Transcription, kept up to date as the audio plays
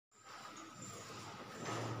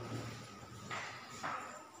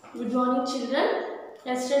Good morning, children.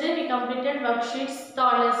 Yesterday we completed worksheets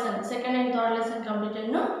third lesson, second and third lesson completed.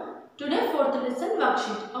 No, today fourth lesson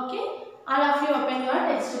worksheet. Okay, all of you open your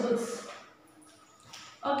textbooks.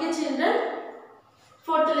 Okay, children.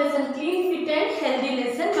 Fourth lesson, clean, fit and healthy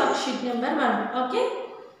lesson worksheet number 1. Okay,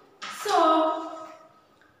 so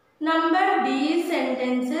number these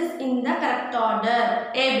sentences in the correct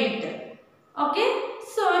order. A bit. Okay,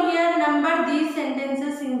 so here number these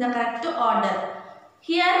sentences in the correct order.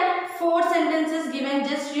 Here 4 sentences given,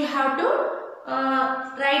 just you have to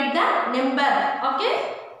write the number.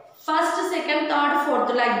 Okay, first, second, third, fourth,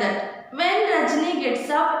 like that. When Rajni gets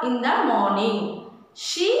up in the morning,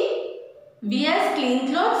 she wears clean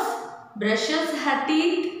clothes, brushes her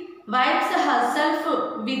teeth, wipes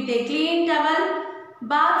herself with a clean towel,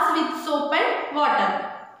 baths with soap and water.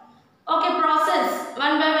 Okay, process,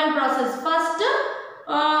 one by one process. First,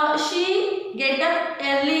 she get up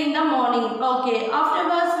early in the morning. Okay,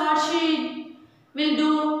 afterwards what she will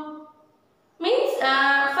do? Means,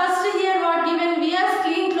 first here what given? Wears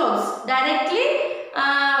clean clothes. Directly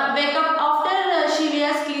wake up after she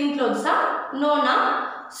wears clean clothes. Huh? No,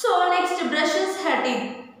 na. So next, brushes her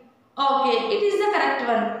teeth. Okay, it is the correct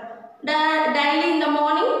one. Daily in the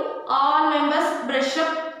morning, all members brush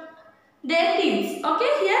up their teeth.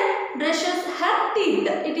 Okay, here brushes her teeth.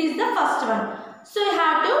 It is the first one. So you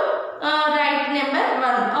have to write number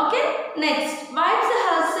 1. Okay, next, wipes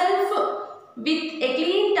herself with a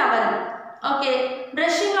clean towel. Okay,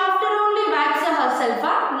 brushing after only wipes herself.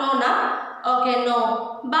 Huh? No, na. Okay,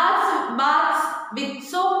 no. Baths with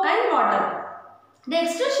soap and water.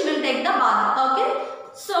 Next, she will take the bath. Okay,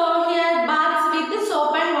 so here baths with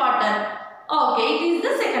soap and water. Okay, it is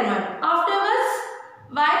the second one. Afterwards,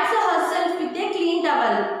 wipes herself with a clean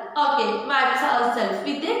towel. Okay, wipes herself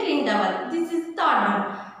with a clean towel. This is third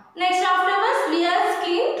one. Next, afterwards, wears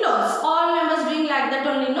clean clothes. All members doing like that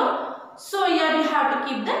only, no? So here you have to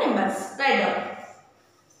keep the numbers. Write down.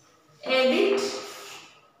 A bit.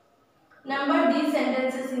 Number these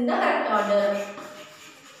sentences in the correct order.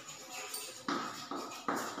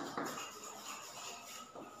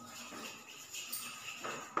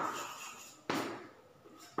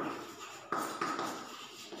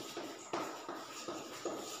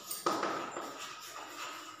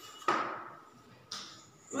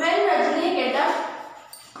 When Rajni get up,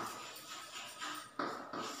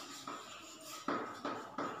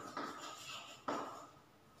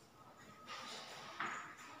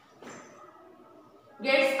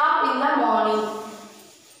 gets up in the morning.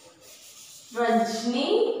 Rajni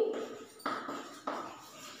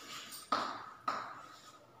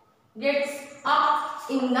gets up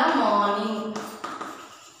in the morning.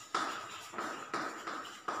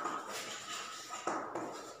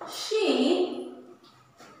 She,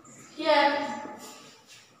 here,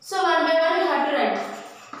 so one by one you have to write.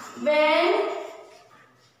 When,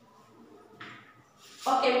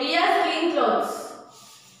 okay, wears clean clothes.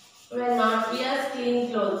 When not wears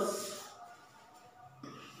clean clothes.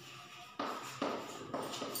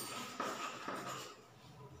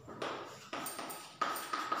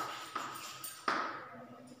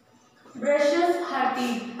 Brushes her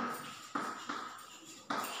teeth.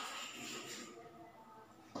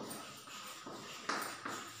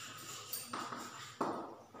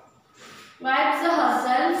 Wipes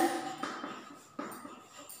herself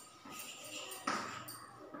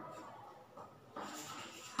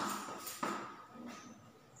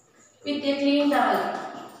with a clean towel.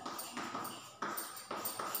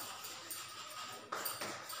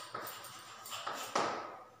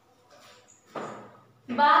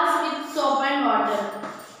 Baths with soap and water.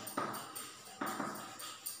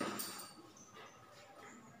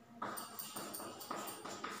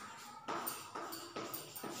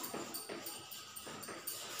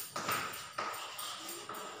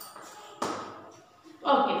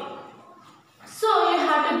 Okay. So you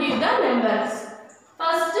have to give the numbers.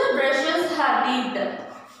 First, brushes her teeth.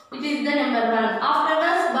 It is the number 1.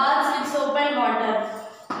 Afterwards, baths with soap and water.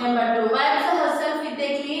 Number 2. Wipes herself with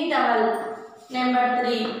a clean towel. Number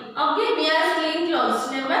 3. Okay, wears clean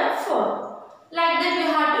clothes. Number 4. Like that you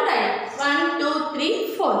have to write. 1, 2,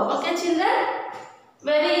 3, 4. Okay, children?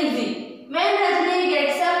 Very easy. When Rajni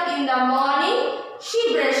gets up in the morning,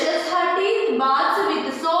 she brushes her teeth, baths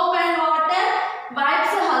with soap and water,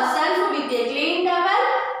 wipes herself with a clean towel,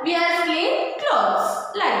 wears clean clothes.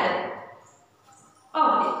 Like that.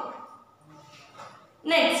 Okay.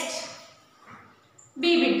 Next. B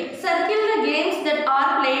bit. Circle the games that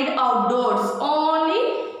are played outdoors. Only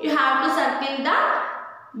you have to circle the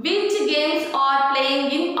which games are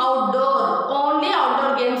playing in outdoor. Only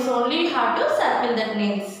outdoor games only you have to circle that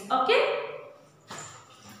names. Okay.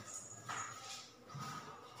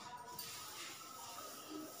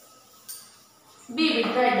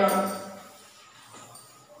 it. Write down.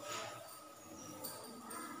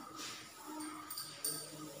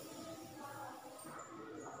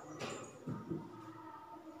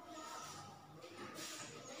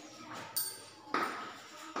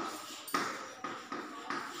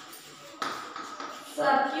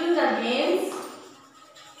 Circle the games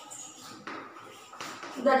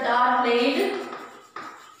that are played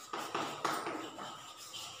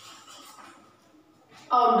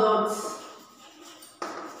outdoors.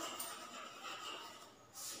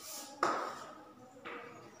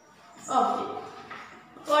 Okay.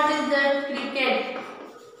 What is that? Cricket,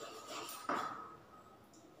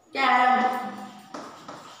 carom,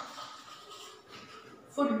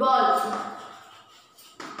 football,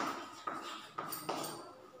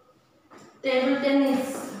 table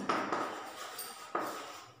tennis,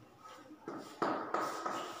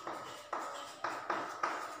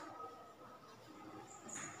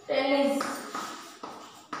 tennis,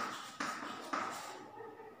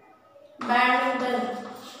 badminton,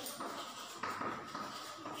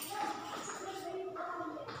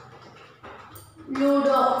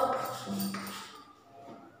 ludo,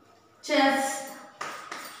 chess,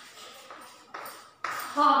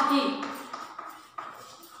 hockey,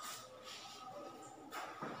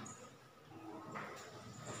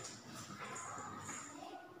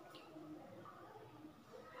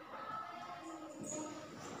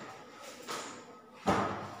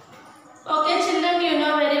 okay children, you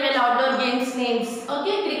know very well outdoor games names.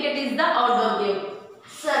 Okay, cricket is the outdoor game.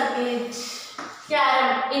 Circuit,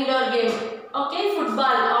 carom, indoor game. Okay,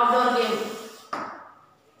 football, outdoor game.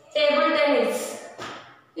 Table tennis,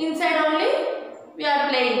 inside only we are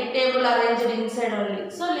playing. Table arranged inside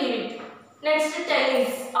only. So leave it. Next,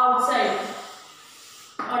 tennis, outside.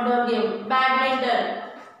 Outdoor game. Badminton.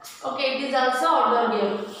 Okay, it is also outdoor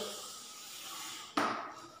game.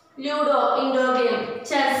 Ludo, indoor game.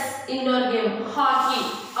 Chess, indoor game. Hockey,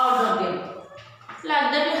 outdoor game.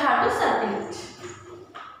 Like that you have to circle it.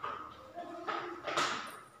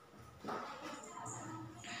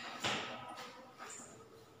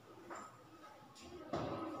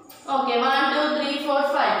 Okay, 1, 2, 3, 4,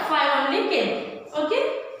 5. 5 only came. Okay.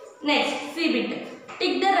 Next, see bit.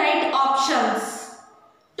 Tick the right options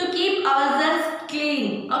to keep ourselves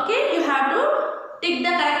clean. Okay, you have to tick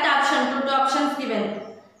the correct option. Two options given.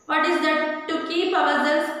 What is that? To keep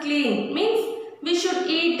ourselves clean means we should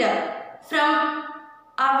eat from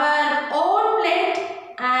our own plate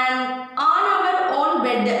and on our own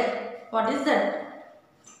bed. What is that?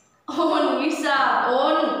 Own, it's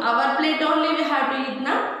own, our plate only we have to eat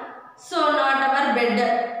now. So not our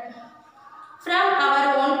bed. From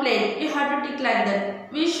our own plate, you have to tick like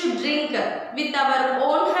that. We should drink with our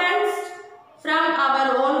own hands from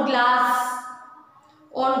our own glass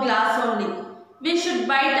only. We should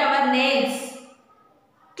bite our nails,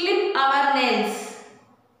 clip our nails.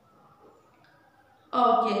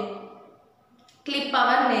 Okay, clip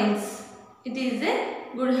our nails. It is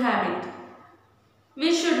a good habit.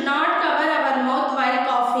 We should not cover our mouth while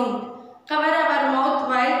coughing. Cover our mouth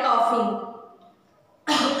while coughing.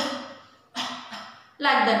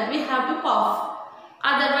 Like that, we have to cough.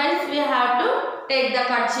 Otherwise, we have to take the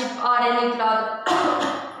kerchief or any cloth.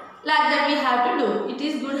 Like that, we have to do. It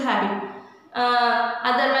is good habit.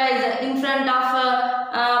 Otherwise, in front of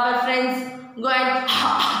our friends, go and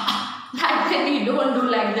like that, we don't do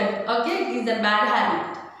like that. Okay, it is a bad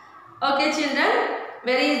habit. Okay, children,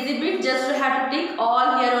 very easy bit. Just we have to tick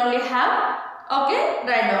all here only have. Okay,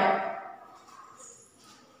 write down.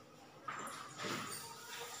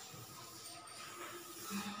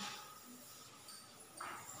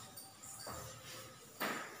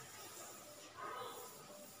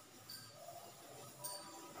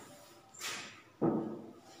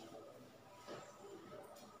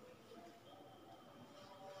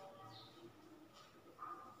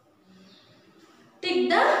 Tick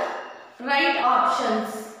the right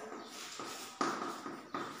options.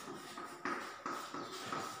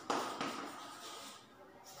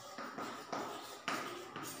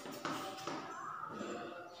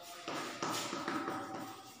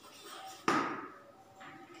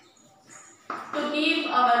 To keep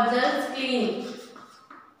ourselves clean.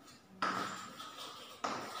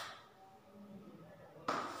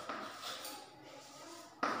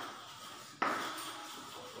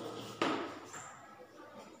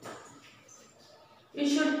 We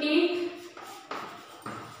should eat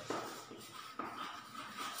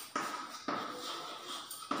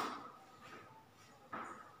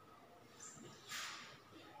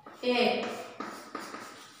A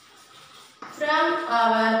from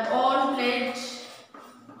our own plate.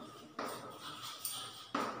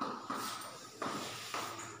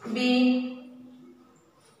 B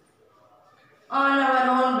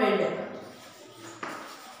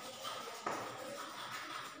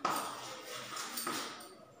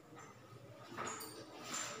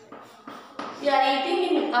We are eating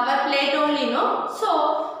in our plate only, no?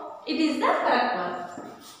 So, it is the correct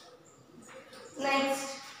one.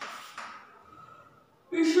 Next,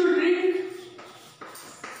 we should drink.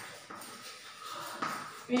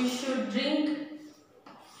 We should drink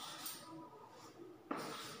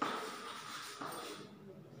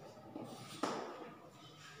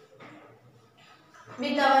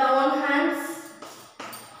with our own hands.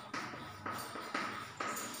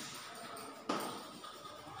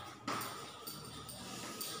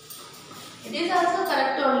 It is also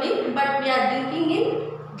correct only, but we are drinking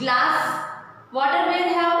in glass. Water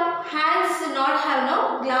will have hands, not have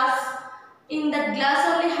no glass. In that glass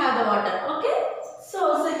only have the water. Okay. So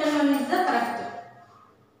second one is the correct.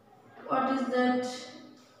 What is that?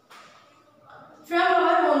 From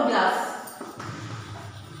our own glass.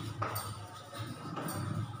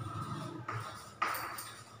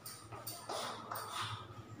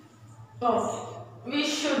 Okay. We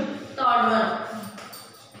should third one.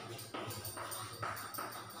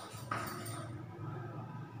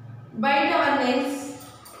 Bite our nails.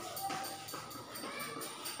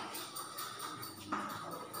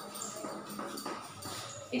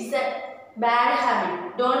 It's a bad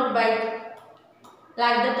habit. Don't bite.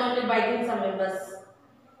 Like that only biting some members.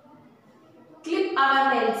 Clip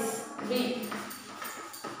our nails. B.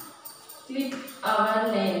 Clip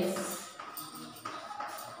our nails.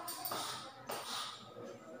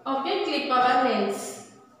 Okay, clip our nails.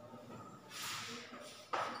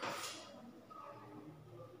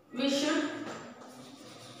 We should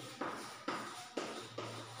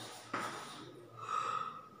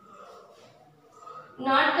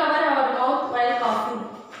not cover our mouth while coughing.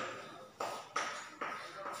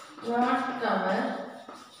 Not cover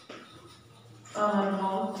our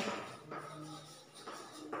mouth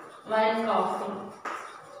while coughing.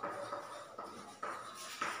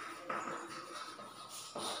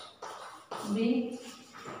 B.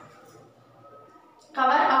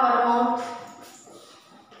 Cover our mouth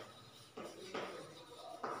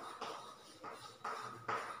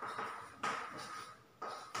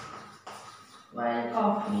while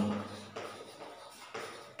coughing.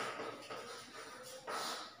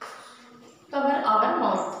 Cover our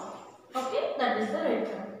mouth. Okay, that is the right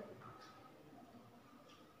one.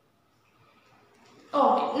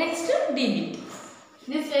 Okay, next D bit.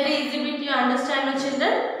 This very easy bit, you understand, my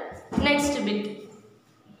children? Next bit.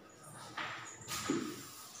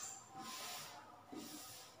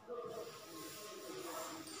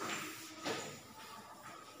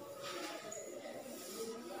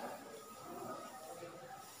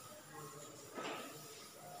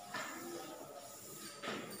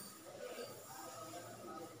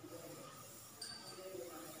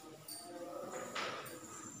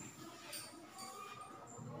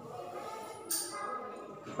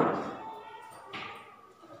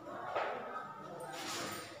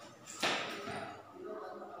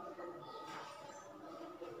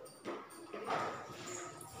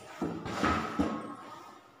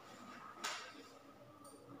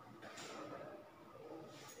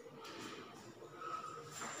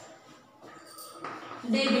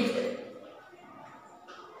 D bit.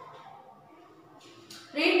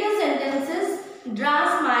 Read the sentences.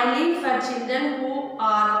 Draw smiley for children who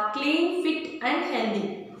are clean, fit and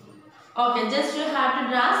healthy. Okay, just you have to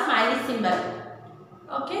draw smiley symbol.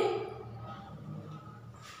 Okay.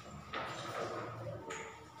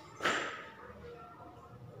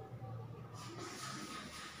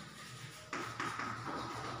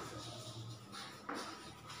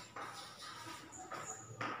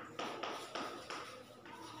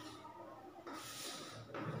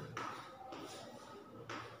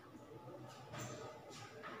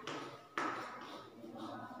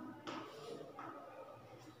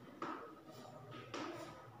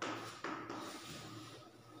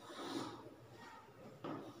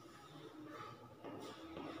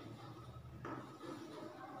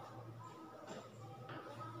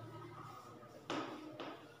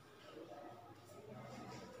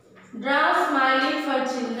 Draw smiley for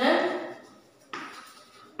children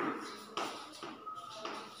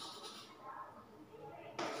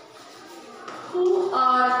who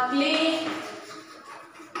are clean,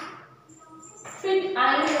 fit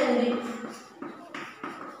and healthy.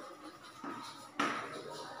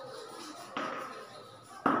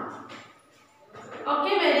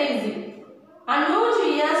 Okay, very easy. Anuj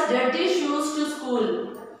wears dirty shoes to school.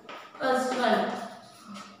 First one.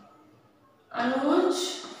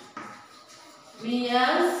 Anuj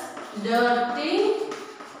wears dirty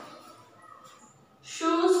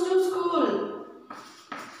shoes to school.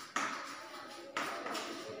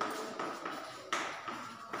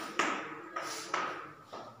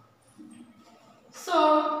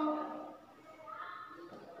 So,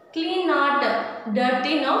 Clean, not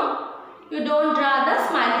dirty, no. You don't draw the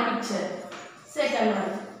smiley picture. Second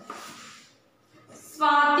one.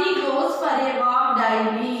 Swati goes for a walk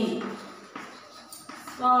daily.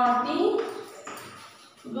 Swati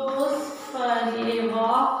goes for a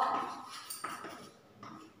walk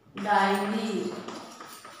daily.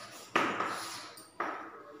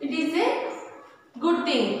 It is a good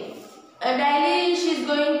thing. Daily she is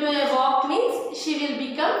going to a walk means she will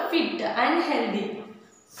become fit and healthy.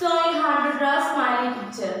 So you have to draw a smiley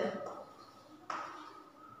picture.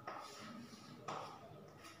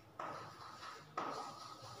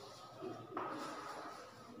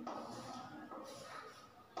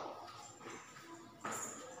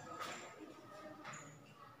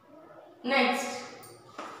 Next,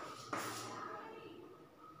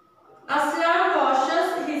 Aslam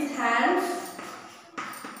washes his hands.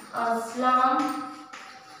 Aslam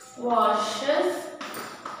washes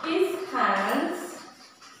his hands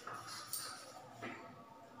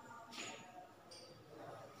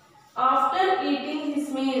after eating his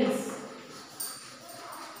meals.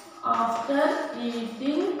 After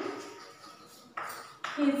eating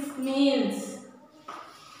his meals.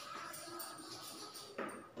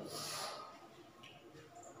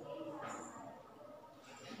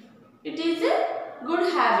 It is a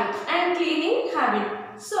good habit and cleaning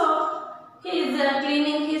habit. So, he is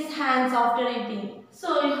cleaning his hands after eating.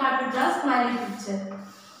 So, you have to draw smiley picture.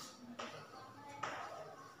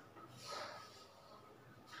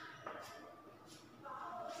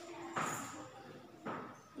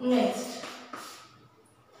 Next.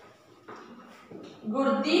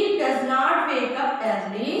 Gurdeep does not wake up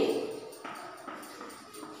early.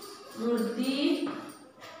 Gurdeep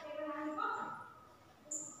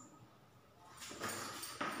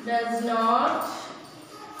does not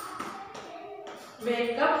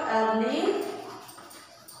wake up early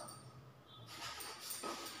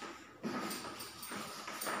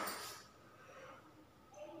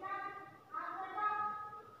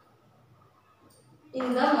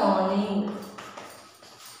in the morning.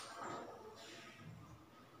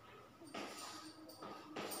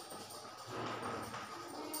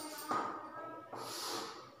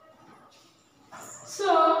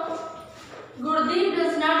 So, Gurdeep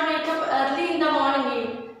does not wake up early in the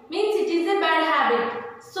morning. Means it is a bad habit.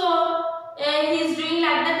 So, he is doing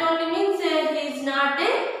like that only means he is not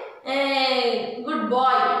a good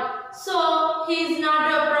boy. So, he is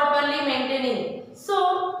not properly maintaining.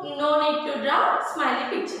 So, no need to draw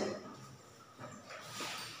smiley picture.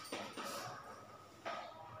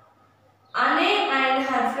 Anne and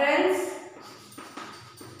her friends.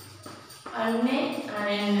 Anne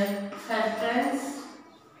and her friends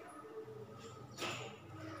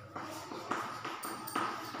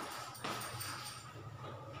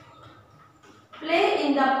play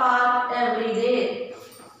in the park every day.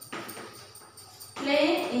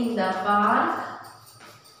 Play in the park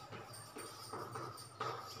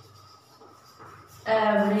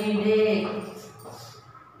every day.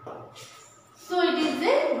 So it is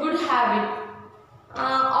a good habit.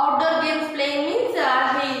 Outdoor games playing means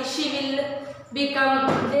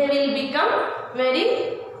they will become very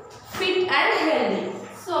fit and healthy.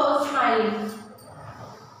 So smiling.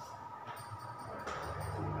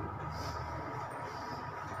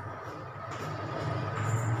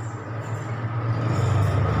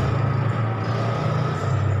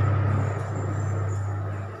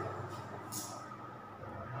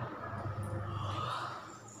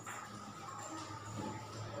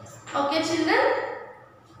 Okay, children?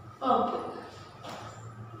 Okay.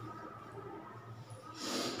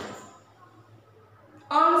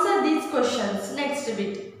 Answer these questions. Next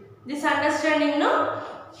bit. This understanding, no?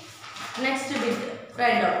 Next bit.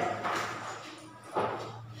 Write down.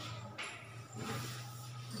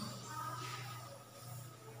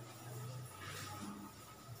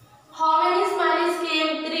 How many smileys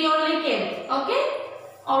came? 3 only came. Okay?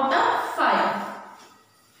 Out of 5.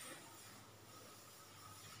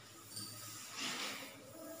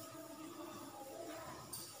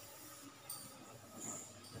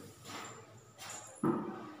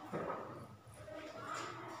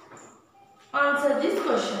 Answer these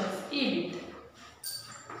questions. E-bit.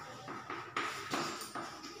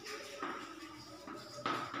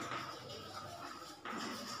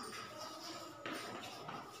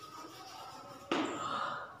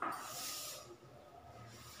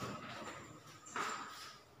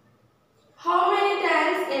 How many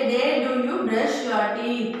times a day do you brush your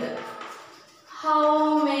teeth?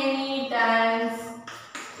 How many times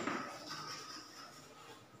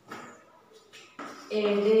a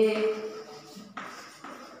day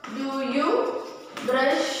do you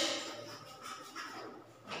brush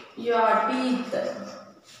your teeth?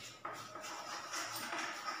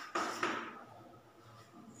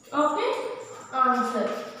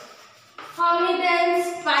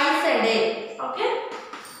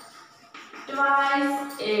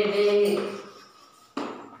 twice a day.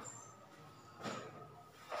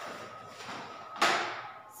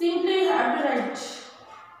 Simply you have to write.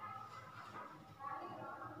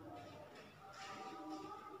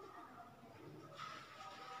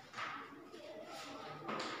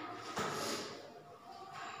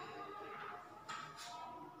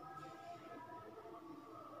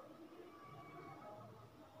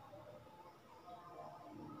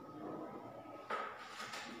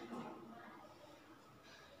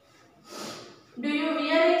 Do you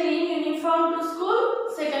wear a clean uniform to school?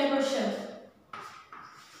 Second question.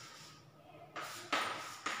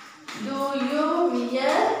 Do you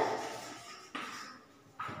wear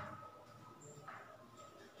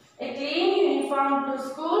a clean uniform to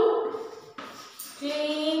school?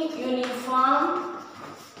 Clean uniform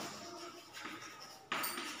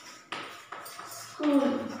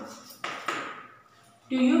school.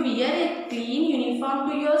 Do you wear a clean uniform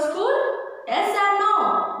to your school? Yes or no?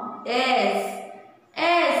 Yes.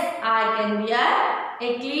 Yes, I can wear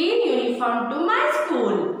a clean uniform to my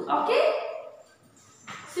school. Okay?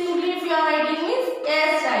 Simply if you are writing means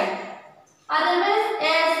yes, right. Otherwise,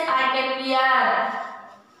 yes, I can wear.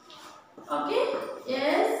 Okay?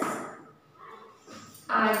 Yes,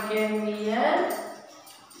 I can wear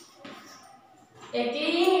a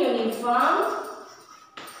clean uniform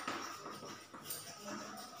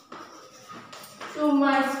to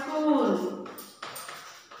my school.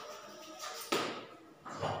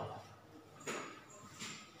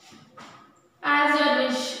 As your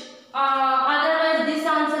wish. Otherwise, this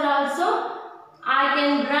answer also, I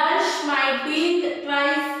can brush my teeth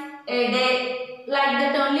twice a day. Like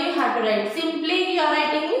that only you have to write. Simply your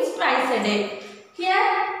writing means twice a day. Here,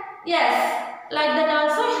 yes, like that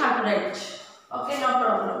also you have to write. Okay, no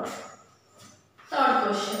problem. Third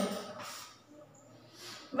question.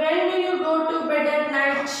 When do you go to bed at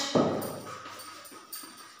night?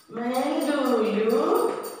 When do you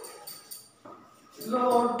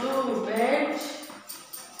go to bed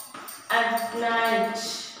at night?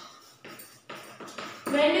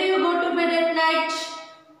 When do you go to bed at night?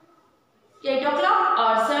 8 o'clock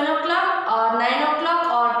or 7 o'clock or 9 o'clock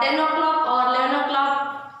or 10 o'clock or 11 o'clock?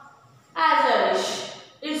 As you wish.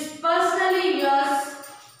 It's personally yours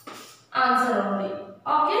answer only.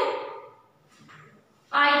 Okay?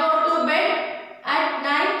 I go to bed at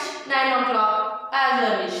night 9 o'clock. As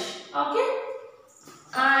you wish. Okay?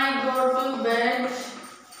 I go to bed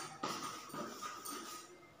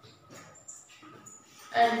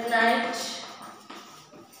at night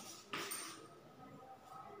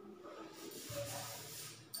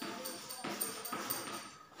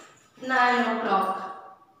 9 o'clock.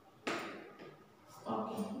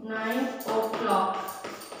 Okay, 9 o'clock.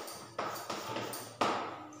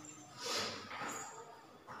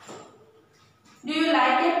 Do you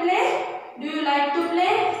like a play? Do you like to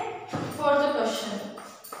play? Fourth question.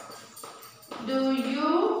 Do you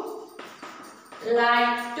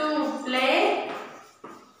like to play?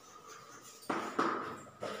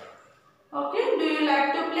 Okay, do you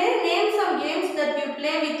like to play? Name some games that you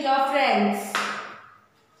play with your friends.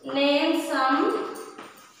 Name some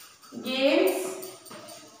games.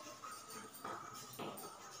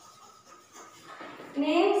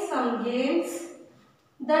 Name some games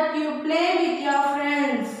that you play with your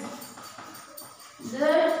friends.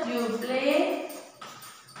 That you play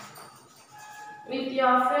with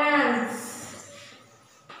your friends.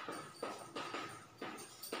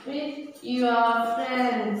 With your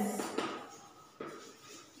friends.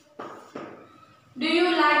 Do you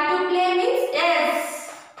like to play means yes.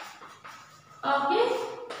 Okay.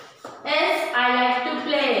 Yes, I like to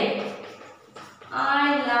play. I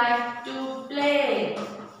like to play.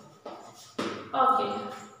 Okay.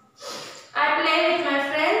 I play with my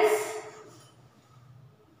friends.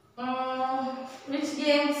 Which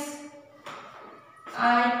games?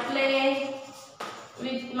 I play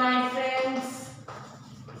with my friends.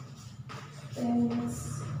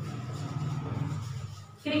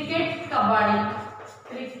 Cricket, kabaddi.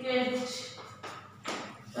 Cricket,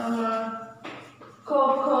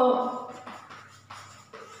 Kho-Kho,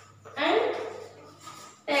 and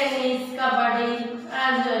tennis, kabaddi,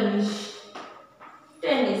 as you wish.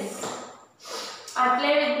 Tennis. I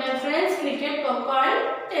play with my friends cricket, Kho-Kho, and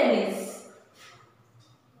tennis.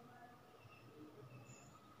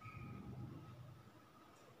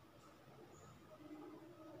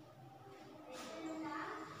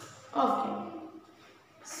 Okay.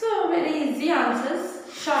 So very easy answers.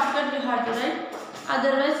 Shortcut you have to write.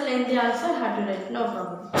 Otherwise lengthy also you have to write. No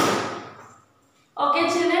problem. Okay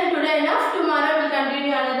children, today enough. Tomorrow we will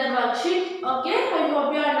continue another worksheet. Okay. I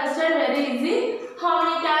hope you understand. Very easy. How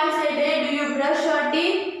many times a day do you brush your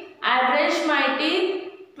teeth? I brush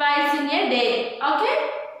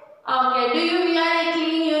Okay, do you wear a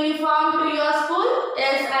clean uniform to your school?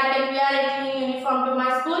 Yes, I can wear a clean uniform to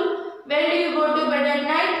my school. When do you go to bed at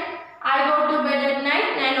night? I go to bed at night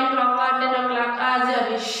 9 o'clock or 10 o'clock as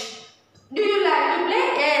you wish. Do you like to play?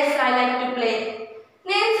 Yes, I like to play.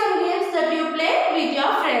 Name some games that you play with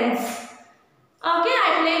your friends. Okay, I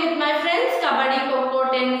play with my friends kabaddi, kho-kho,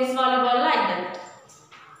 tennis, volleyball like that.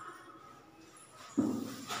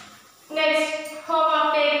 Next,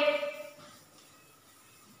 homework take.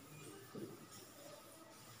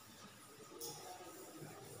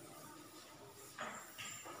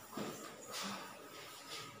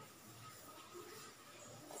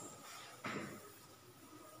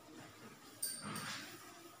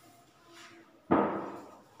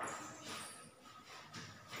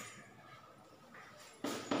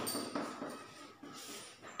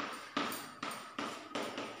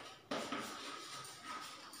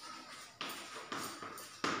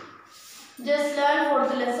 Just learn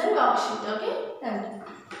 4th lesson worksheet. Okay, thank you.